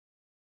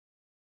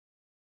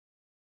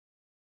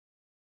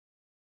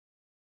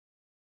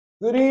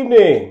Good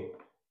evening,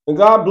 and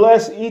God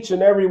bless each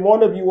and every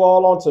one of you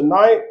all on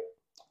tonight.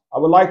 I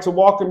would like to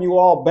welcome you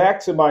all back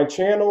to my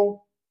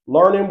channel,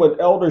 Learning with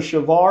Elder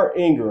Shavar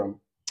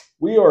Ingram.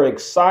 We are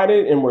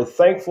excited and we're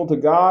thankful to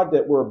God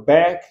that we're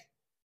back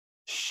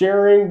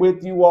sharing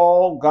with you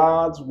all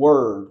God's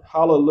Word.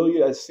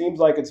 Hallelujah. It seems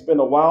like it's been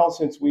a while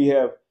since we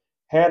have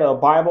had a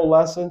Bible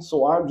lesson,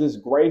 so I'm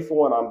just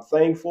grateful and I'm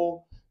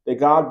thankful that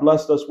God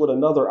blessed us with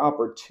another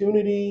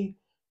opportunity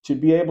to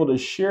be able to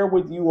share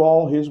with you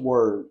all His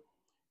Word.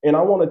 And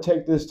I want to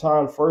take this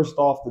time first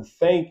off to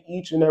thank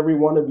each and every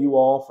one of you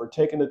all for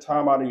taking the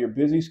time out of your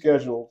busy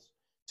schedules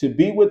to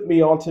be with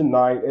me on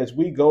tonight as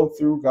we go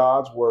through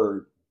God's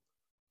Word.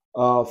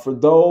 For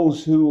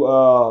those who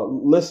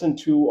listened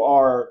to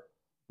our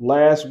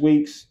last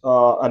week's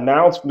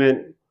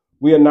announcement,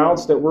 we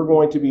announced that we're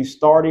going to be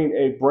starting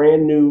a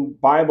brand new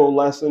Bible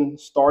lesson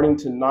starting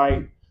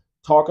tonight,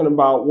 talking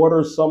about what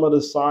are some of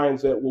the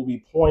signs that will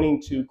be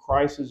pointing to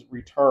Christ's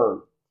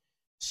return.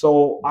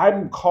 So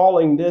I'm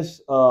calling this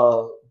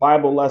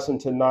Bible lesson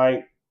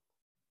tonight,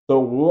 The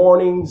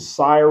Warning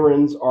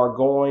Sirens Are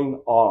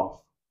Going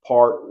Off,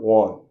 Part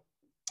 1.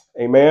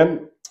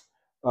 Amen.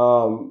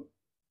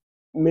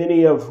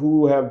 Many of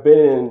who have been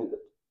in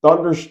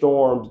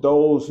thunderstorms,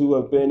 those who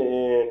have been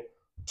in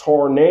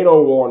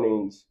tornado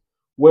warnings,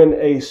 when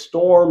a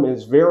storm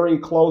is very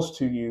close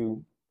to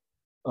you,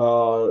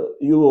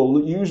 you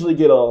will usually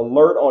get an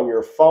alert on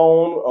your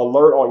phone,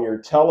 alert on your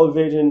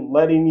television,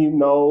 letting you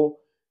know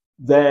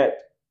that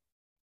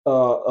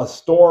a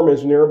storm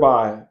is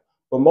nearby.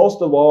 But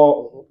most of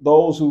all,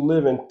 those who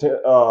live in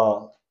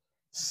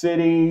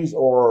cities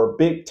or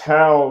big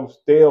towns,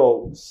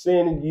 they'll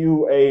send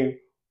you a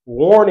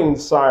warning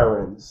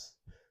sirens,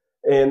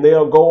 and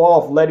they'll go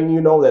off letting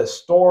you know that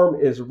storm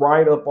is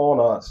right up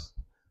on us.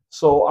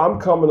 So I'm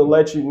coming to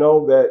let you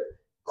know that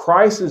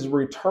Christ's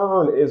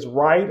return is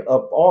right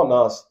up on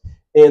us,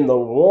 and the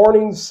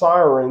warning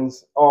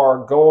sirens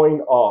are going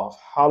off.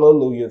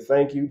 Hallelujah.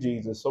 Thank you,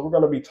 Jesus. So we're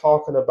going to be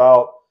talking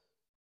about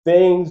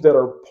things that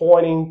are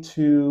pointing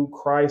to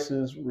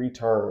Christ's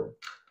return.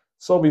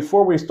 So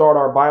before we start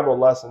our Bible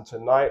lesson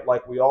tonight,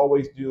 like we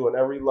always do in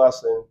every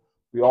lesson,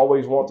 we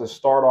always want to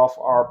start off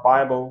our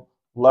Bible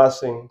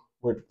lesson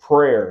with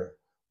prayer.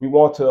 We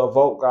want to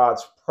evoke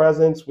God's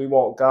presence. We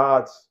want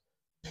God's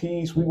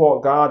peace. We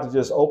want God to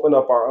just open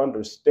up our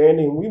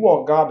understanding. We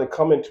want God to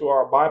come into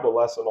our Bible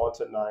lesson on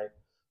tonight.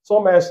 So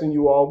I'm asking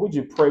you all, would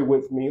you pray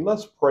with me?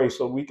 Let's pray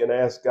so we can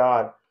ask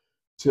God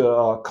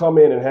to come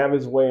in and have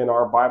His way in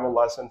our Bible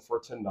lesson for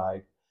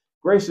tonight.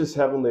 Gracious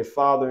Heavenly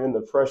Father, in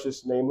the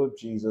precious name of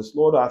Jesus,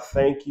 Lord, I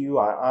thank you,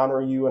 I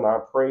honor you, and I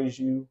praise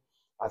you.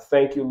 I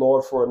thank you,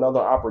 Lord, for another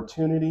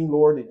opportunity,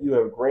 Lord, that you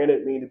have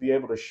granted me to be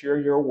able to share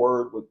your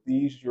word with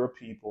these, your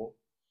people.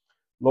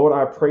 Lord,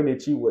 I pray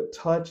that you would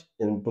touch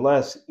and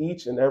bless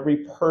each and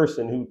every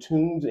person who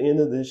tunes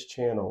into this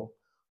channel.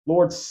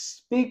 Lord,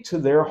 speak to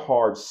their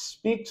hearts,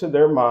 speak to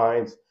their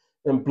minds,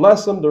 and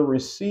bless them to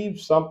receive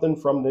something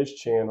from this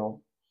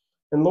channel.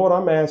 And Lord,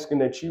 I'm asking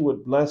that you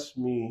would bless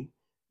me,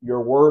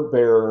 your word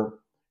bearer,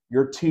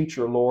 your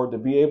teacher, Lord, to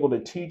be able to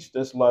teach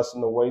this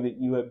lesson the way that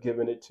you have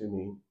given it to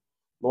me.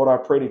 Lord, I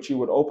pray that you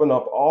would open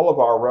up all of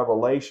our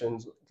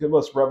revelations, give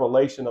us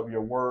revelation of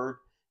your word,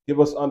 give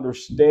us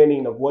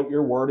understanding of what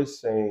your word is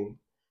saying.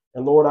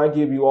 And Lord, I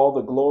give you all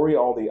the glory,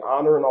 all the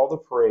honor, and all the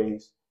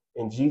praise.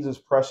 In Jesus'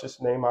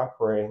 precious name I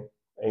pray.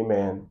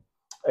 Amen.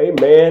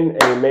 Amen,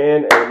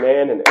 amen,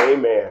 amen, and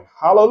amen.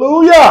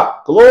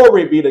 Hallelujah.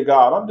 Glory be to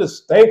God. I'm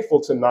just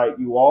thankful tonight,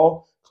 you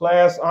all.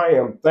 Class, I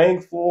am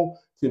thankful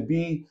to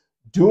be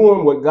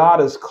doing what God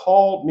has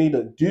called me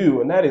to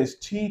do, and that is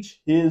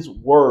teach His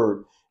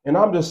word. And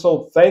I'm just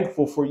so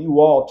thankful for you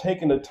all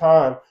taking the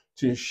time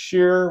to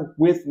share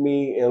with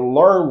me and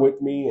learn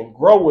with me and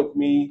grow with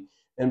me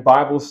in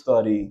Bible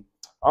study.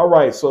 All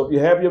right, so if you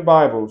have your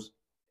Bibles,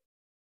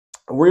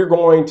 we're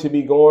going to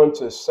be going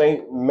to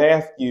St.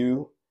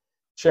 Matthew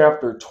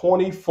chapter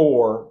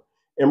 24,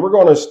 and we're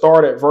going to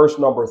start at verse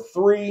number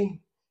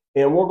 3,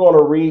 and we're going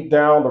to read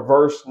down to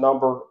verse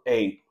number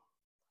 8.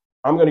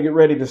 I'm going to get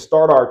ready to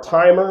start our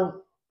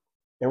timer,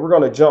 and we're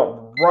going to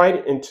jump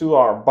right into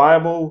our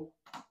Bible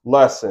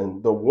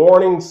lesson. The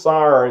warning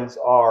sirens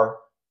are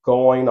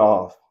going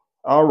off.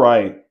 All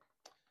right.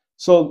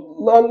 So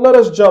let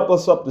us jump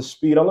us up to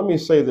speed. Now, let me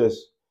say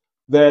this,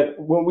 that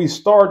when we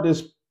start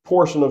this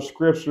portion of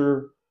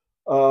scripture,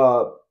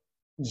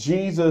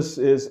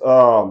 Jesus's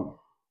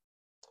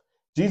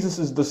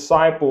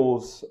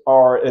disciples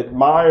are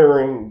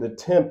admiring the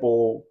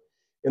temple,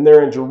 and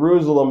they're in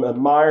Jerusalem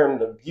admiring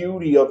the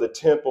beauty of the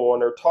temple,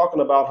 and they're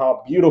talking about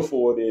how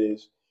beautiful it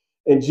is.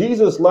 And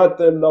Jesus let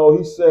them know,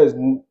 he says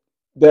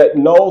that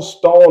no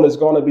stone is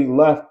going to be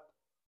left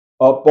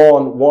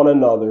upon one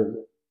another.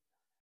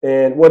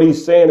 And what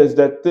he's saying is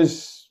that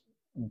this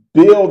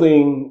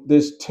building,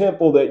 this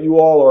temple that you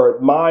all are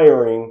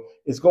admiring,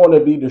 is going to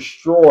be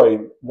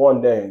destroyed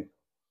one day.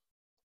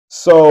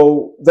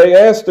 So they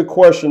asked the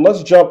question.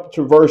 Let's jump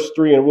to verse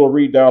 3 and we'll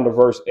read down to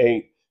verse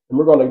 8. And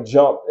we're going to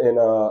jump and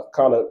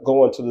kind of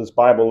go into this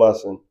Bible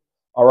lesson.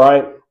 All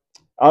right.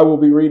 I will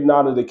be reading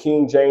out of the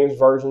King James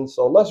Version.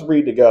 So let's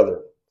read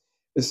together.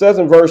 It says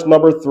in verse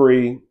number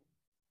 3,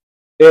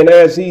 and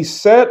as he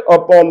sat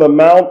upon the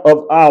Mount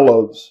of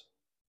Olives,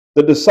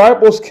 the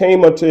disciples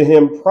came unto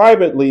him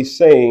privately,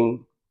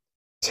 saying,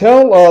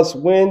 tell us,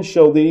 when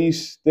shall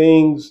these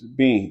things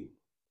be?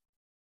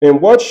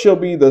 And what shall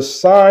be the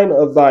sign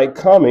of thy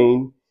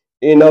coming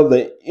and of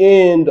the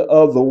end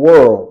of the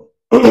world?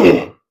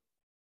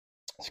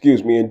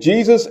 Excuse me. And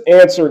Jesus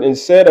answered and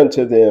said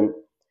unto them,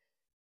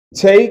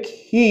 take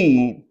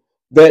heed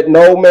that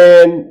no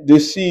man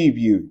deceive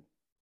you.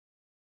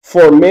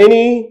 For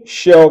many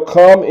shall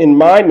come in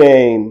my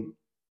name,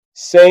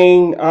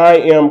 saying, I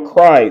am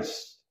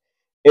Christ,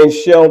 and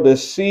shall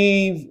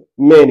deceive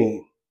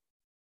many.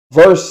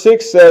 Verse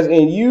 6 says,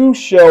 and you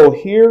shall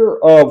hear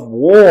of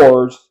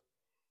wars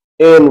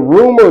and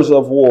rumors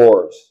of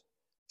wars.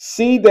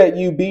 See that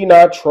you be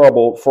not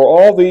troubled, for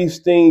all these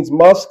things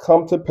must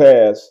come to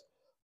pass,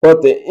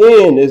 but the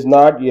end is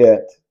not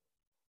yet.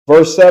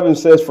 Verse 7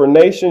 says, for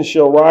nation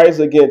shall rise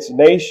against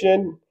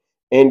nation,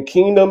 and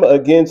kingdom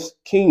against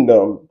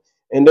kingdom,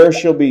 and there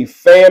shall be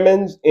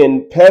famines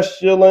and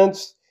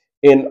pestilence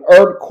and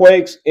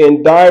earthquakes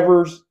in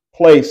divers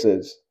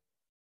places.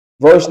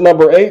 Verse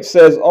number 8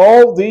 says,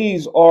 all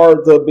these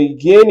are the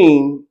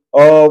beginning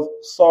of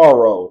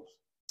sorrows.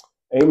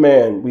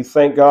 Amen. We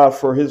thank God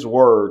for his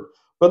word.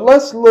 But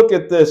let's look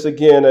at this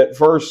again at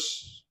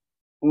verse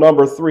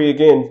number 3.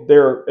 Again,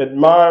 they're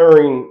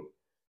admiring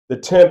the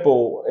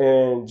temple,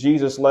 and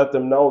Jesus let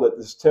them know that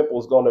this temple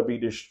is going to be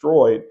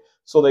destroyed.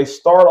 So they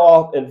start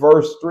off in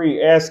verse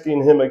 3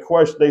 asking him a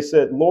question. They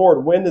said,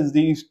 Lord, when is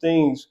these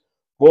things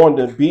going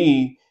to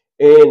be?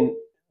 And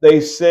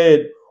they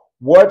said,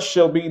 what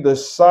shall be the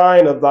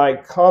sign of thy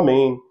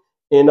coming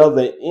and of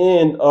the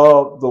end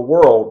of the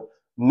world?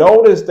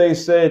 Notice they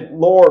said,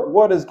 Lord,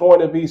 what is going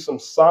to be some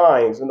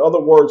signs? In other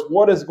words,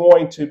 what is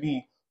going to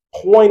be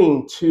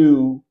pointing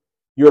to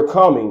your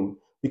coming?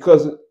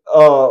 Because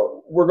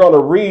we're going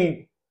to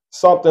read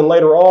something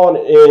later on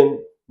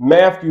in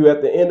Matthew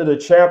at the end of the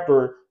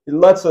chapter. It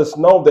lets us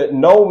know that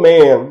no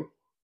man,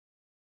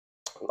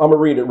 I'm going to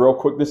read it real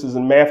quick. This is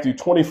in Matthew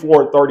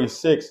 24 and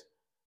 36,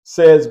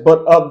 says, but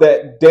of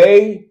that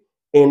day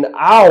and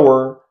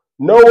hour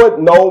knoweth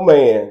no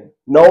man,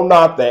 no,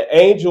 not the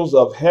angels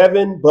of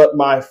heaven, but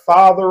my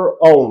Father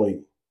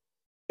only.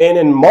 And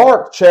in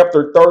Mark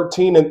chapter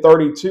 13 and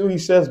 32, he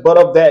says, but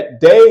of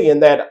that day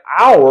and that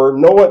hour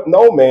knoweth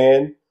no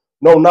man,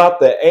 no, not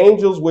the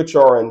angels which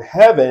are in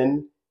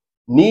heaven,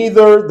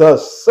 neither the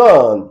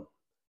Son,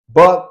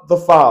 but the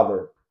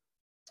Father.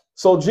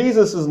 So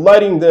Jesus is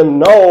letting them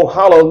know,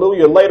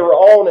 hallelujah, later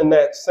on in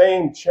that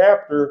same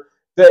chapter,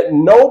 that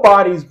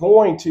nobody's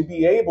going to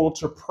be able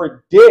to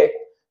predict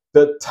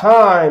the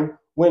time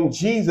when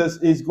Jesus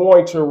is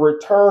going to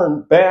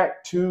return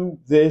back to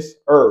this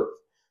earth.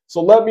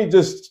 So let me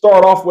just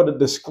start off with a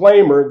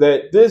disclaimer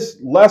that this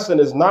lesson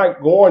is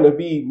not going to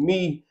be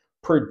me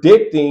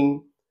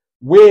predicting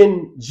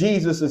when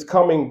Jesus is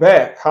coming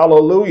back.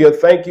 Hallelujah.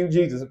 Thank you,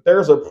 Jesus. If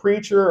there's a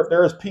preacher, if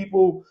there's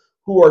people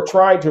who are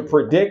trying to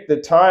predict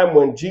the time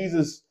when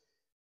Jesus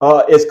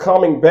is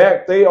coming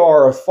back, they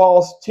are a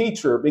false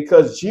teacher,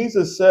 because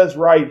Jesus says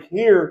right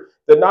here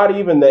that not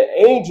even the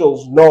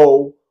angels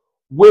know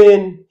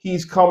when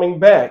he's coming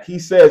back. He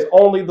says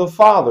only the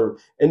Father.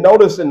 And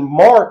notice in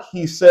Mark,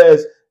 he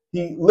says,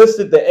 he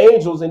listed the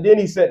angels, and then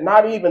he said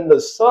not even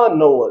the Son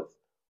knoweth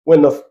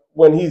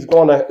when he's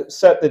going to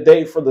set the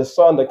date for the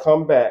Son to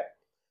come back.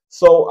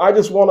 So I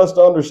just want us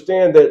to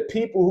understand that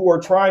people who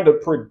are trying to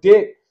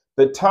predict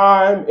the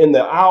time and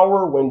the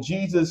hour when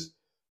Jesus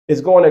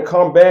is going to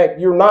come back,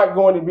 you're not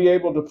going to be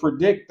able to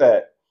predict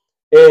that.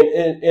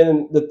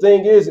 And the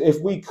thing is,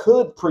 if we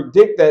could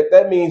predict that,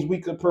 that means we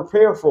could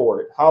prepare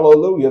for it.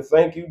 Hallelujah.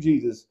 Thank you,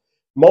 Jesus.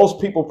 Most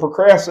people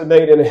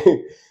procrastinate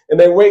and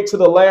they wait to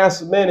the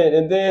last minute.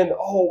 And then,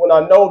 oh, when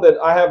I know that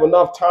I have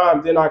enough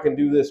time, then I can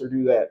do this or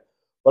do that.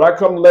 But I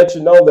come to let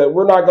you know that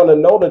we're not going to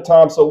know the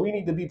time. So we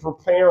need to be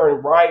preparing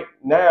right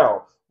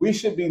now. We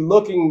should be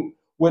looking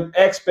with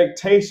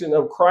expectation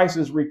of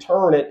Christ's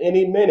return at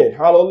any minute.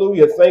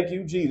 Hallelujah. Thank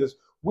you, Jesus.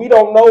 We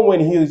don't know when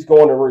he's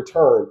going to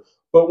return.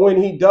 But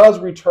when he does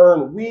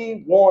return,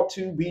 we want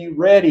to be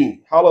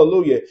ready.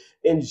 Hallelujah.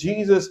 And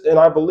Jesus, and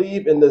I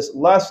believe in this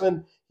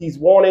lesson, he's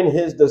wanting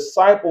his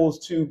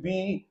disciples to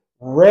be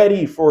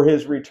ready for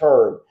his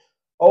return.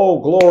 Oh,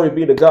 glory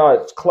be to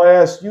God.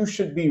 Class, you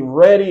should be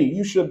ready.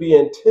 You should be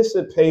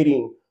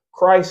anticipating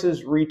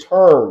Christ's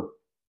return.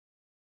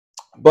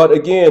 But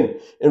again,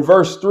 in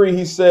verse 3,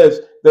 he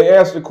says, they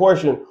ask the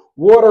question,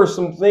 what are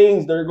some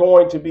things that are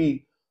going to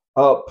be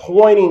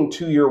pointing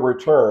to your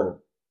return?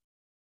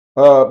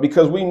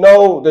 Because we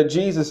know that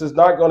Jesus is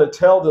not going to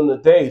tell them the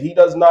date. He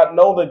does not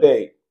know the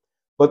date.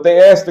 But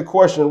they ask the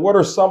question, what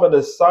are some of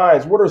the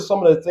signs? What are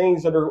some of the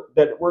things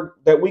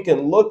that we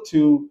can look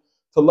to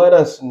let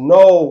us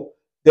know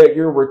that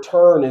your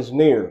return is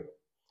near?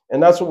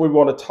 And that's what we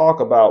want to talk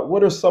about.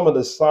 What are some of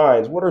the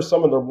signs? What are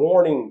some of the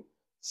warning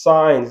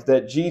signs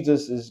that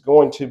Jesus is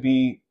going to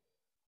be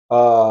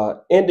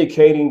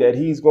indicating that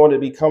he's going to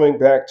be coming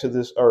back to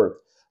this earth.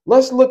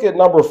 Let's look at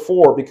number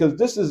 4, because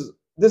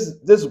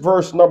this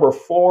verse number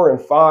 4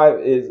 and 5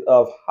 is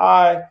of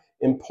high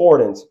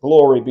importance.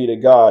 Glory be to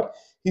God.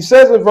 He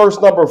says in verse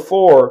number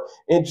 4,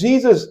 and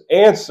Jesus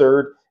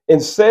answered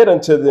and said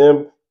unto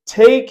them,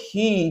 take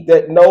heed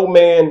that no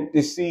man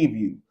deceive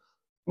you.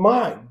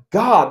 My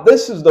God,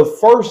 this is the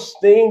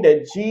first thing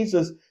that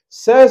Jesus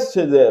says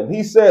to them.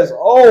 He says,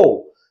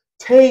 oh,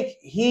 take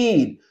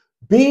heed,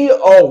 be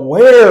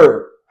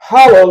aware,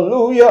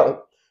 hallelujah,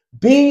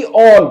 be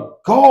on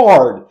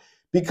guard,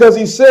 because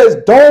he says,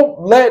 don't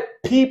let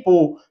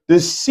people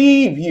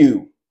deceive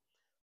you.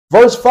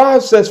 Verse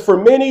 5 says,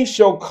 for many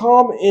shall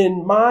come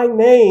in my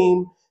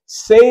name,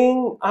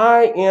 saying,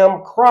 I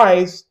am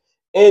Christ,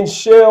 and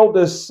shall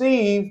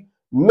deceive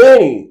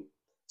many.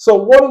 So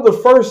one of the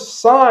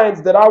first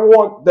signs that I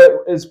want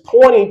that is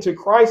pointing to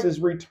Christ's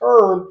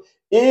return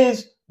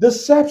is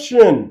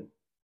deception.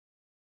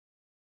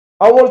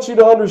 I want you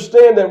to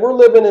understand that we're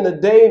living in a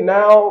day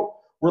now,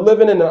 we're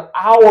living in an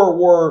hour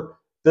where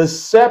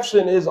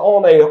deception is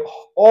on a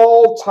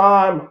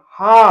all-time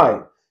high.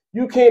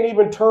 You can't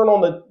even turn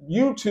on the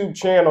YouTube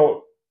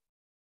channel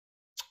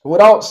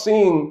without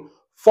seeing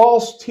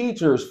false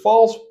teachers,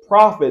 false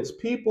prophets,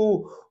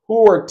 people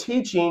who are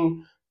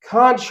teaching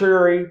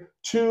contrary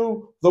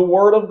to the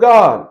word of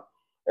God.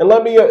 And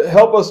let me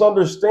help us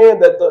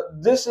understand that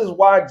this is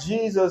why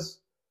Jesus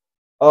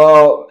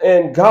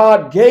and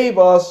God gave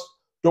us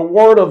the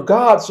word of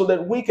God, so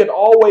that we can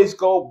always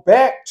go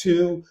back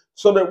to,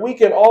 so that we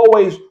can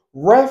always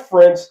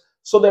reference,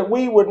 so that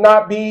we would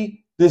not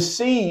be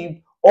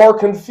deceived or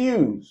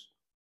confused.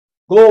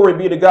 Glory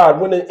be to God.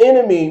 When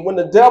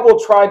the devil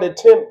tried to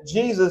tempt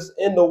Jesus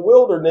in the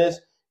wilderness,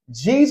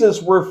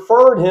 Jesus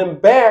referred him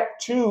back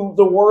to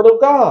the word of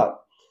God.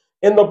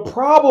 And the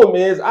problem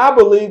is, I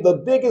believe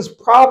the biggest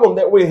problem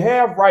that we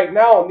have right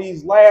now in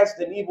these last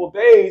and evil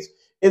days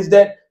is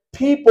that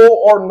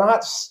people are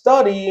not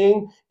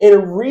studying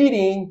and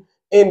reading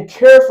and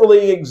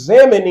carefully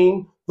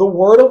examining the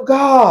word of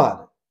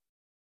God.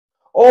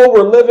 Oh,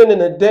 we're living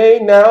in a day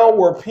now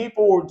where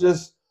people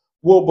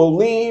will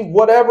believe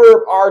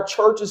whatever our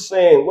church is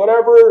saying,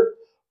 whatever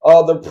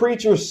the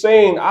preacher's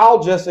saying.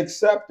 I'll just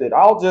accept it.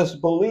 I'll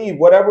just believe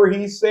whatever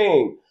he's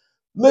saying.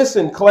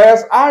 Listen,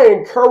 class, I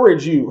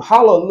encourage you,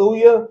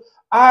 hallelujah,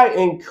 I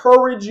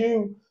encourage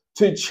you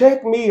to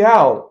check me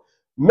out.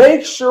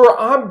 Make sure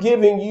I'm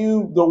giving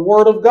you the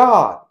word of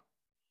God,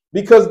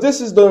 because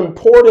this is the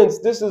importance.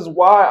 This is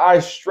why I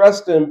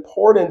stress the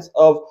importance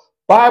of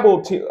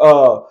Bible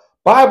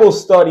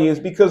study, is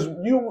because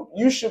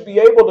you should be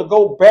able to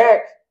go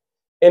back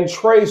and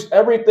trace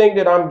everything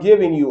that I'm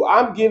giving you.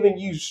 I'm giving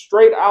you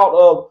straight out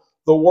of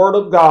the word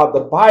of God,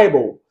 the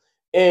Bible,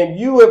 and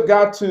you have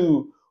got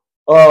to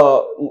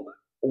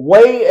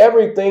weigh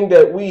everything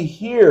that we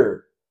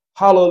hear.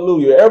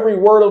 Hallelujah. Every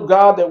word of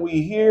God that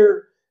we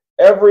hear,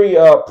 every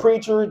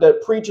preacher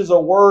that preaches a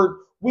word,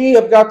 we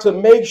have got to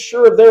make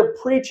sure they're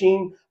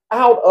preaching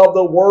out of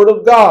the word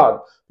of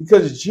God,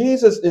 because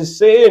Jesus is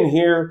saying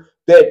here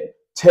that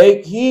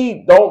take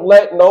heed, don't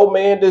let no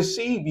man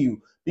deceive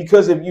you.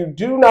 Because if you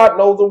do not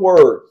know the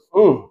word,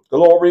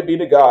 glory be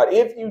to God,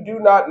 if you do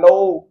not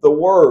know the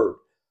word,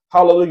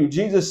 hallelujah.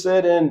 Jesus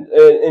said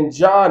in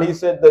John, he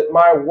said that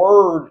my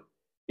word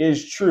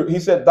is true. He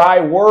said, thy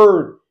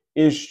word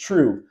is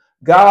true.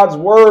 God's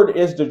word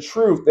is the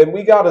truth. And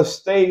we got to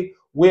stay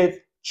with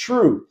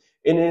truth.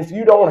 And if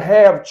you don't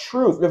have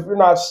truth, if you're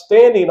not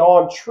standing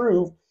on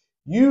truth,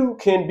 you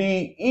can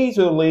be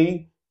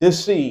easily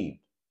deceived.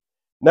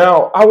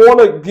 Now, I want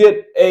to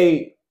get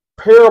a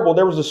parable.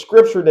 There was a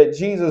scripture that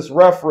Jesus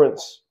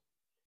referenced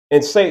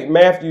in St.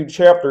 Matthew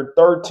chapter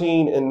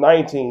 13 and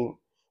 19,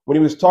 when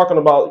he was talking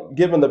about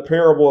giving the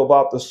parable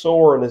about the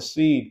sower and the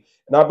seed.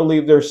 And I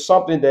believe there's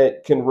something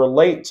that can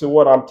relate to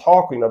what I'm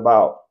talking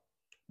about.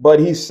 But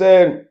he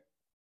said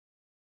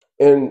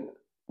in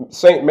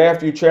St.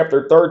 Matthew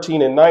chapter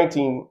 13 and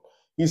 19,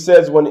 he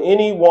says, when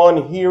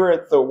anyone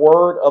heareth the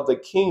word of the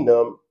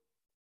kingdom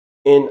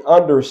and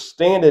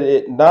understandeth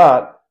it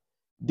not,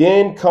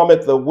 then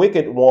cometh the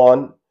wicked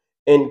one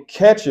and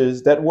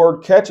catches. That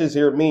word catches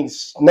here means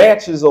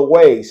snatches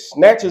away,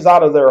 snatches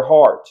out of their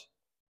heart.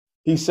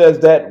 He says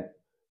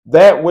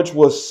that which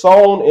was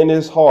sown in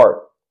his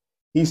heart.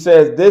 He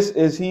says, this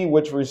is he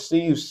which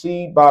receives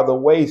seed by the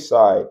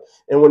wayside.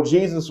 And when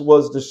Jesus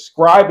was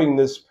describing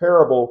this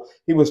parable,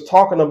 he was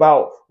talking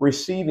about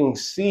receiving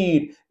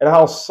seed and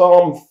how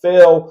some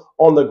fell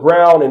on the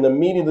ground and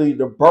immediately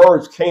the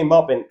birds came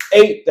up and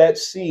ate that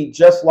seed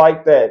just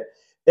like that.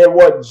 And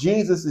what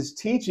Jesus is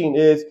teaching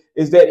is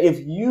that if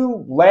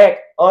you lack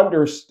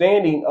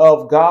understanding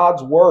of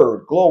God's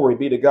word, glory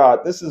be to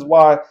God. This is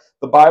why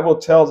the Bible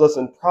tells us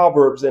in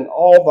Proverbs, in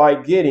all thy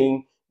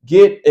getting,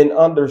 get an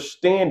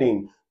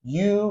understanding.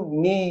 You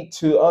need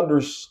to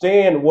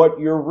understand what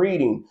you're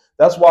reading.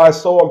 That's why it's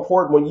so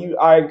important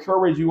I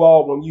encourage you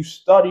all, when you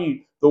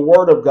study the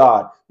word of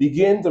God,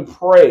 begin to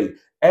pray.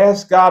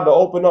 Ask God to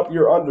open up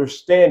your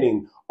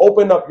understanding,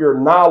 open up your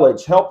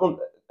knowledge,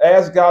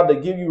 Ask God to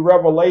give you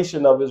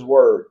revelation of his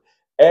word.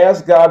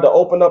 Ask God to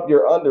open up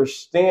your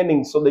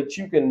understanding so that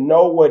you can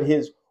know what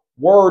his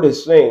word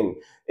is saying.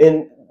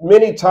 And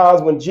many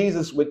times when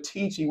Jesus would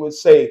teach, he would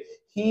say,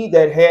 he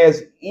that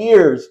has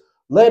ears,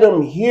 let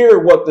him hear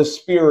what the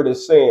Spirit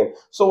is saying.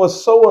 So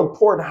it's so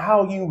important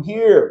how you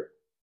hear.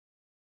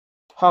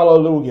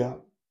 Hallelujah.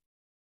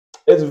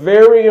 It's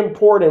very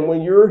important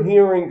when you're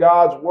hearing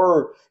God's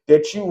word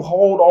that you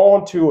hold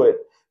on to it,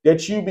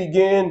 that you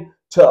begin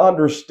to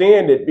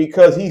understand it,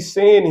 because he's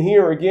saying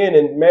here again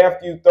in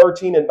Matthew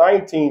 13 and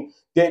 19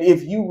 that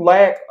if you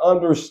lack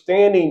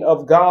understanding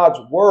of God's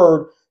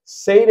word,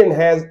 Satan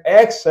has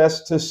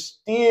access to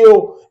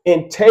steal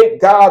and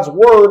take God's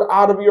word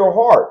out of your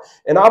heart.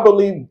 And I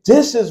believe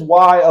this is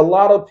why a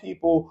lot of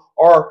people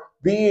are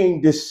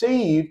being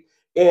deceived,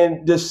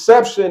 and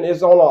deception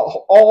is on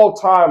an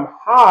all-time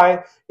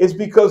high. Is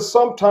because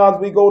sometimes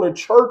we go to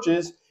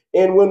churches,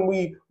 and when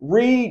we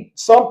read,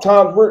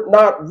 sometimes we're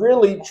not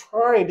really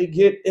trying to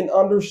get an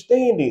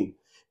understanding.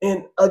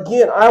 And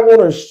again, I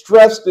want to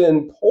stress the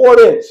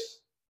importance,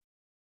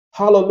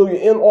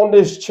 hallelujah, on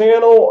this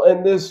channel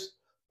and this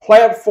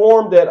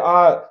platform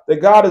that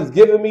God has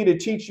given me to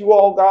teach you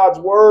all God's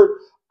word.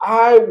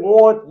 I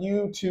want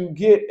you to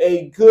get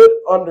a good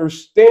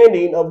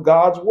understanding of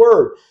God's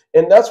word.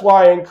 And that's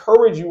why I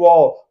encourage you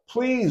all,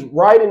 please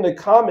write in the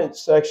comment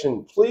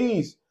section.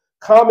 Please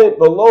comment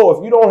below.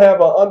 If you don't have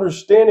an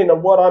understanding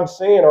of what I'm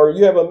saying, or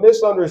you have a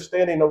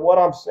misunderstanding of what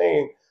I'm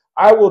saying,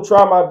 I will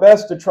try my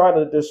best to try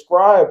to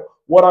describe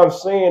what I'm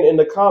saying in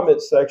the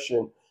comment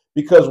section,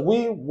 because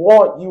we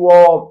want you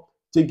all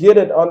to get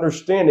an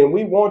understanding.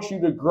 We want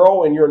you to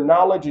grow in your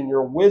knowledge and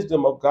your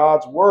wisdom of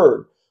God's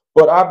word.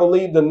 But I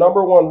believe the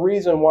number one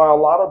reason why a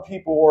lot of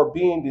people are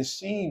being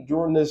deceived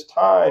during this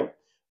time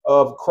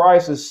of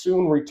Christ's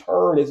soon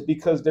return is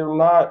because they're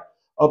not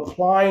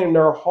applying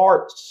their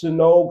hearts to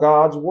know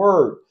God's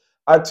word.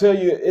 I tell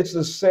you, it's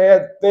a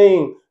sad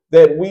thing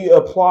that we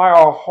apply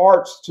our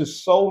hearts to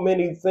so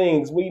many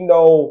things. We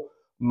know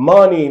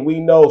money, we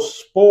know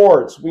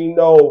sports, we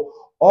know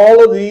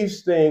all of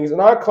these things.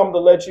 And I come to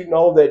let you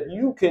know that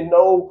you can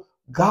know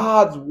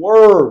God's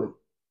word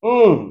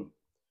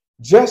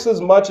just as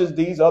much as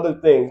these other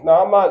things.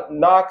 Now, I'm not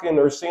knocking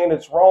or saying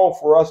it's wrong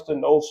for us to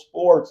know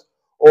sports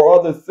or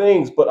other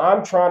things, but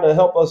I'm trying to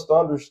help us to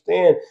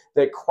understand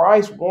that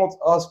Christ wants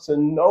us to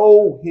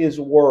know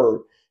his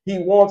word. He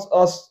wants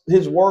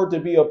his word to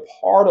be a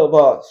part of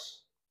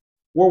us,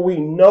 where we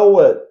know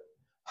it.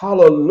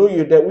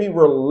 Hallelujah. That we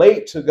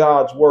relate to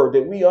God's word,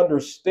 that we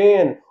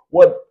understand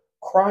what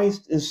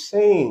Christ is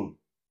saying.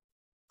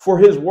 For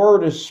his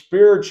word is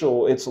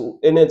spiritual,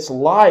 it's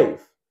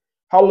life.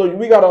 Hallelujah.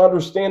 We got to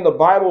understand the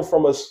Bible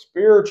from a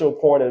spiritual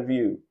point of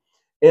view.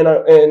 And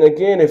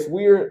again, if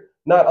we're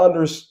not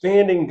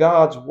understanding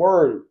God's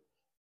word,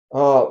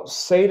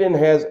 Satan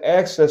has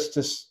access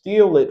to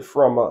steal it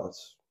from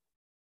us.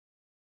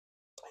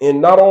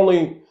 And not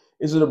only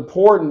is it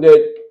important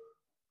that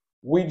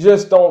we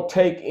just don't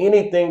take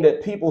anything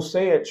that people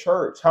say at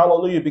church.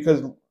 Hallelujah.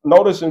 Because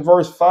notice in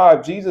verse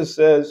 5, Jesus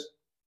says,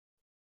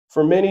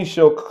 for many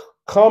shall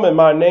come in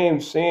my name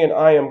saying,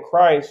 I am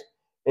Christ,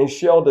 and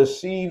shall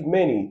deceive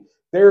many.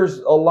 There's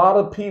a lot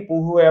of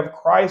people who have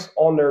Christ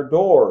on their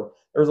door.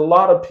 There's a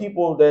lot of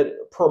people that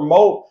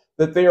promote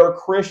that they are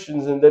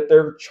Christians and that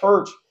their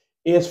church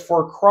is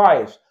for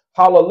Christ.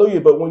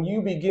 Hallelujah. But when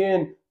you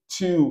begin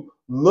to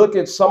look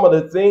at some of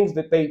the things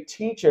that they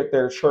teach at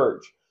their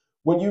church,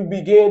 when you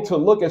begin to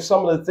look at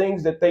some of the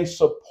things that they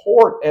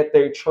support at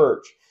their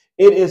church,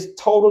 it is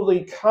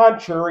totally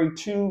contrary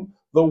to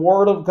the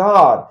word of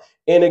God.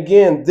 And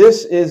again,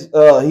 this is,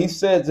 he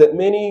says that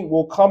many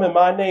will come in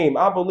my name.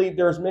 I believe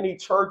there's many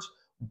church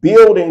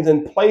buildings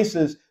and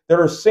places that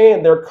are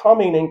saying they're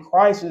coming in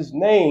Christ's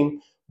name.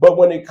 But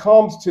when it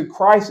comes to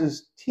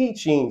Christ's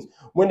teachings,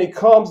 when it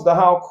comes to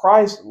how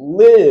Christ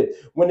lived,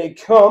 when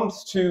it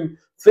comes to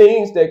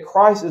things that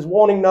Christ is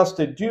wanting us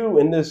to do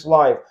in this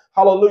life,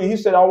 hallelujah. He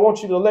said, I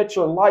want you to let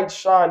your light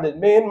shine that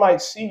men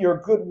might see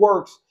your good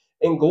works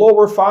and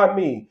glorify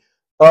me.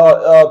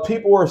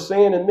 People are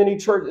saying in many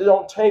churches, it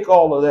don't take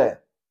all of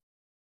that.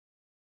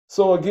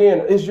 So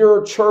again, is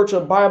your church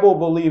a Bible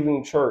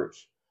believing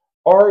church?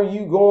 Are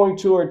you going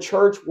to a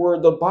church where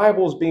the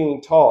Bible is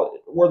being taught,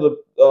 where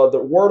the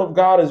word of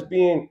God is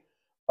being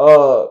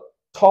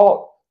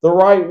taught the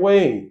right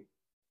way?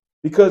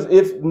 Because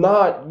if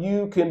not,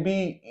 you can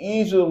be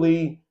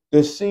easily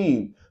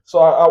deceived. So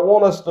I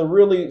want us to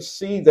really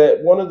see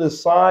that one of the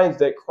signs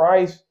that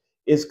Christ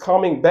is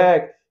coming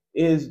back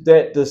is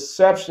that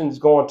deception is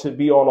going to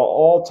be on an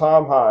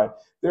all-time high.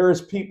 There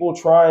is people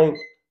trying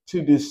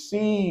to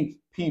deceive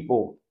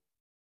people.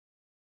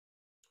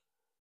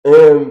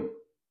 And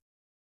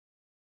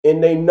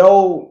they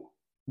know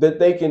that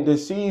they can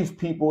deceive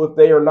people if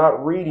they are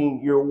not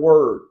reading your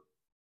word.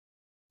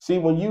 See,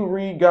 when you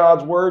read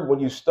God's word, when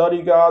you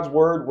study God's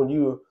word, when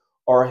you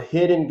are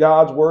hidden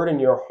God's word in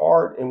your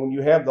heart, and when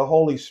you have the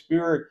Holy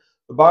Spirit,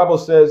 the Bible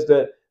says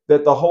that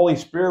the Holy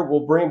Spirit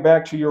will bring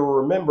back to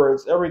your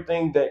remembrance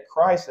everything that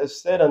Christ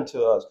has said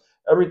unto us.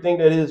 everything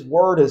that his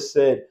word has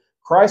said.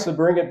 Christ will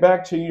bring it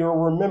back to your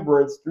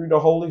remembrance through the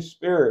Holy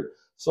Spirit.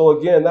 So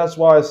again, that's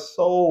why it's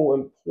so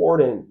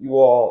important, you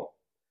all,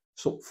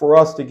 for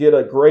us to get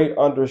a great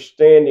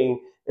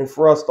understanding and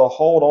for us to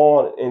hold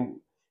on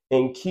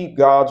and keep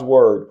God's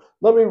word.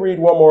 Let me read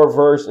one more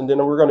verse and then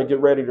we're going to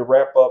get ready to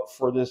wrap up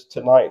for this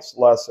tonight's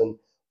lesson.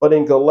 But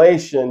in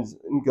Galatians,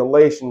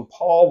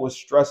 Paul was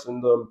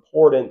stressing the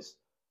importance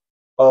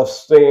of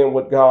staying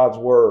with God's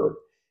word.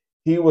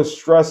 He was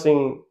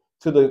stressing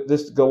to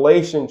this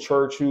Galatian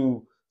church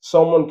who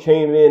someone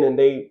came in and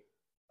they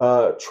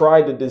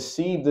tried to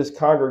deceive this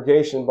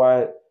congregation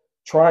by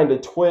trying to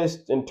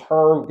twist and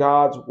turn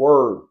God's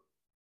word.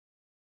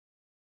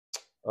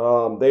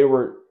 They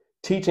were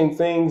teaching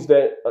things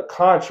that are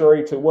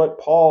contrary to what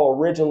Paul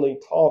originally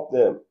taught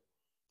them.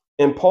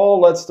 And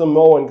Paul lets them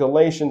know in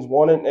Galatians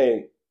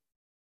 1:8,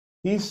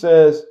 he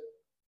says,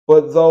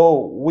 but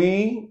though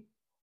we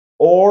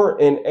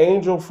or an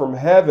angel from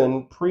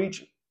heaven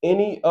preach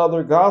any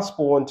other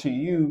gospel unto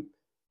you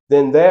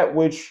than that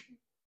which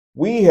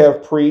we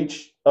have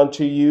preached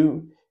unto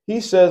you,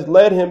 he says,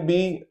 let him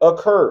be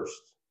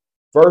accursed.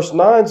 Verse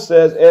 9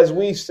 says, as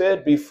we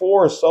said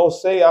before, so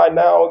say I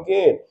now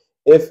again,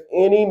 if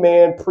any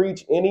man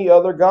preach any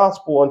other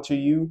gospel unto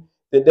you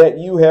than that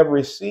you have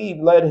received,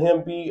 let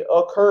him be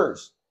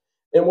accursed.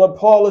 And what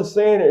Paul is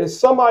saying is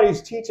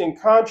somebody's teaching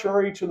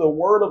contrary to the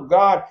word of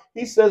God.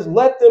 He says,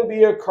 let them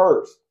be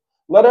accursed.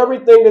 Let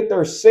everything that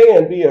they're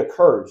saying be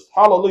accursed.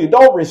 Hallelujah.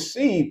 Don't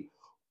receive.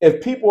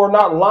 If people are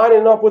not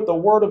lining up with the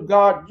word of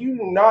God, you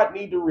do not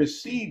need to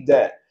receive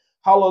that.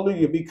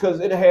 Hallelujah. Because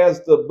it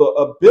has the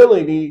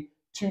ability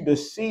to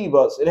deceive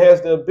us. It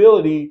has the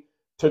ability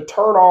to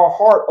turn our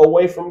heart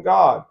away from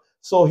God.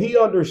 So he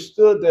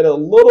understood that a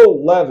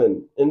little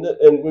leaven, and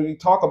when we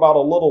talk about a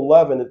little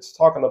leaven, it's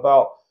talking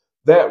about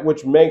that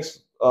which makes,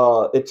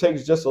 it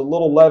takes just a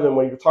little leaven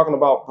when you're talking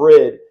about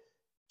bread,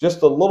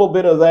 just a little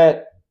bit of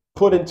that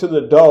put into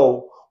the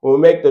dough will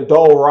make the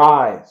dough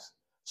rise.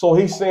 So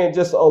he's saying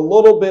just a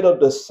little bit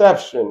of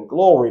deception,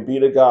 glory be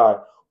to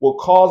God, will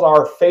cause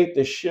our faith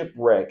to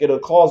shipwreck. It'll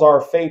cause our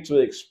faith to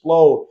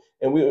explode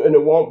and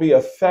it won't be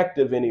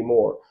effective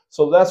anymore.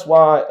 So that's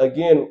why,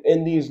 again,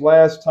 in these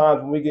last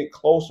times, when we get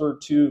closer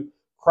to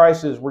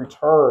Christ's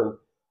return,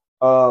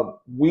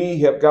 we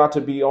have got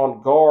to be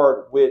on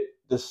guard with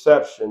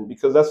deception,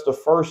 because that's the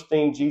first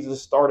thing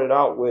Jesus started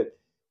out with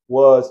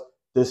was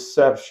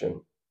deception.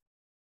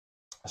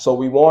 So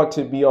we want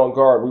to be on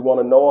guard. We want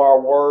to know our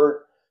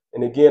word.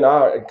 And again,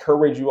 I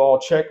encourage you all,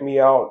 check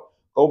me out.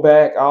 Go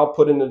back. I'll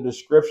put in the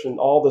description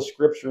all the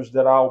scriptures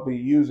that I'll be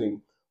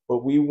using.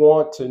 But we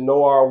want to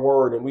know our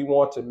word, and we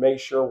want to make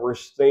sure we're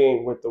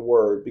staying with the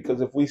word, because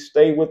if we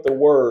stay with the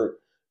word,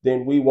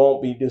 then we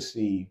won't be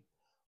deceived.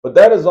 But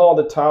that is all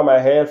the time I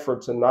had for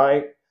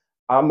tonight.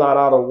 I'm not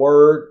out of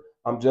word.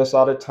 I'm just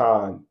out of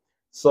time.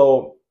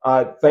 So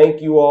I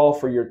thank you all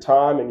for your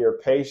time and your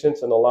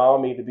patience and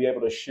allowing me to be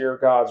able to share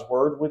God's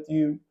word with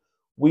you.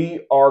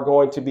 We are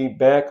going to be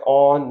back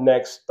on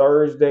next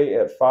Thursday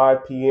at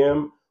 5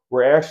 p.m.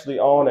 We're actually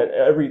on at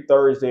every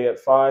Thursday at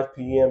 5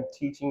 p.m.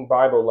 teaching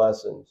Bible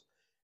lessons.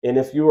 And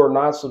if you are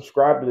not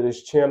subscribed to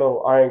this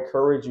channel, I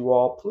encourage you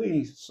all,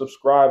 please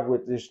subscribe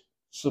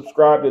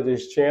to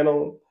this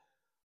channel.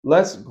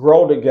 Let's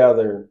grow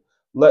together.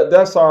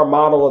 That's our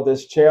motto of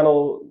this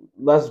channel.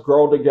 Let's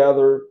grow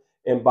together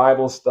in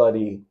Bible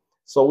study.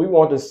 So we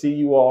want to see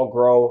you all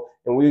grow.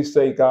 And we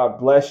say God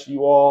bless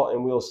you all,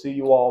 and we'll see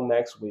you all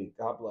next week.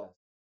 God bless.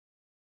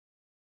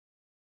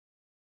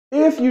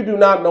 If you do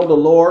not know the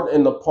Lord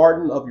and the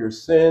pardon of your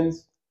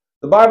sins,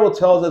 the Bible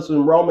tells us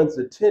in Romans,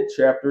 the 10th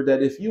chapter,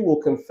 that if you will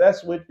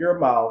confess with your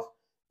mouth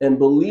and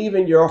believe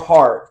in your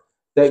heart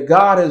that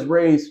God has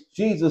raised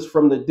Jesus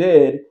from the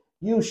dead,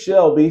 you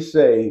shall be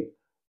saved.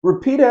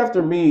 Repeat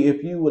after me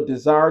if you would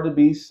desire to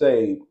be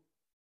saved.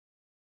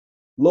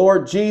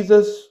 Lord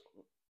Jesus,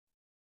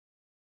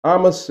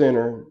 I'm a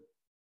sinner.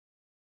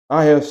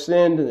 I have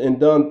sinned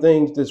and done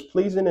things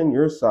displeasing in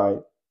your sight.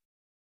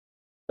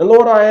 And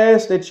Lord, I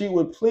ask that you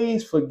would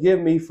please forgive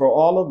me for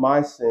all of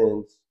my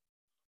sins.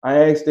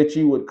 I ask that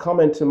you would come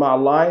into my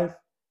life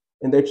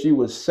and that you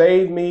would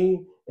save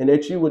me and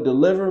that you would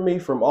deliver me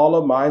from all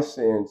of my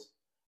sins.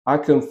 I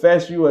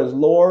confess you as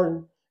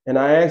Lord, and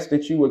I ask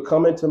that you would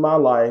come into my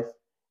life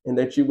and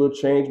that you will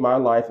change my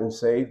life and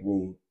save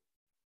me.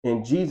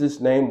 In Jesus'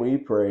 name we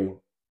pray.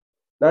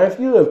 Now, if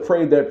you have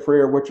prayed that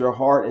prayer with your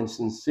heart and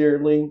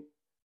sincerely,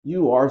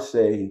 you are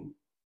saved.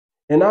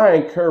 And I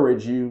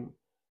encourage you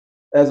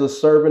as a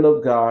servant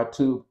of God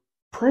to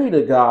pray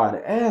to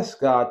God, ask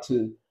God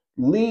to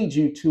lead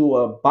you to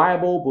a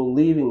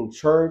Bible-believing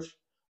church,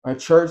 a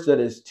church that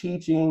is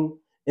teaching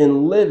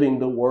and living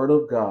the Word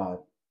of God.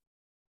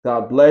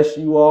 God bless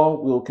you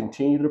all. We'll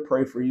continue to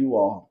pray for you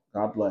all.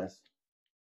 God bless.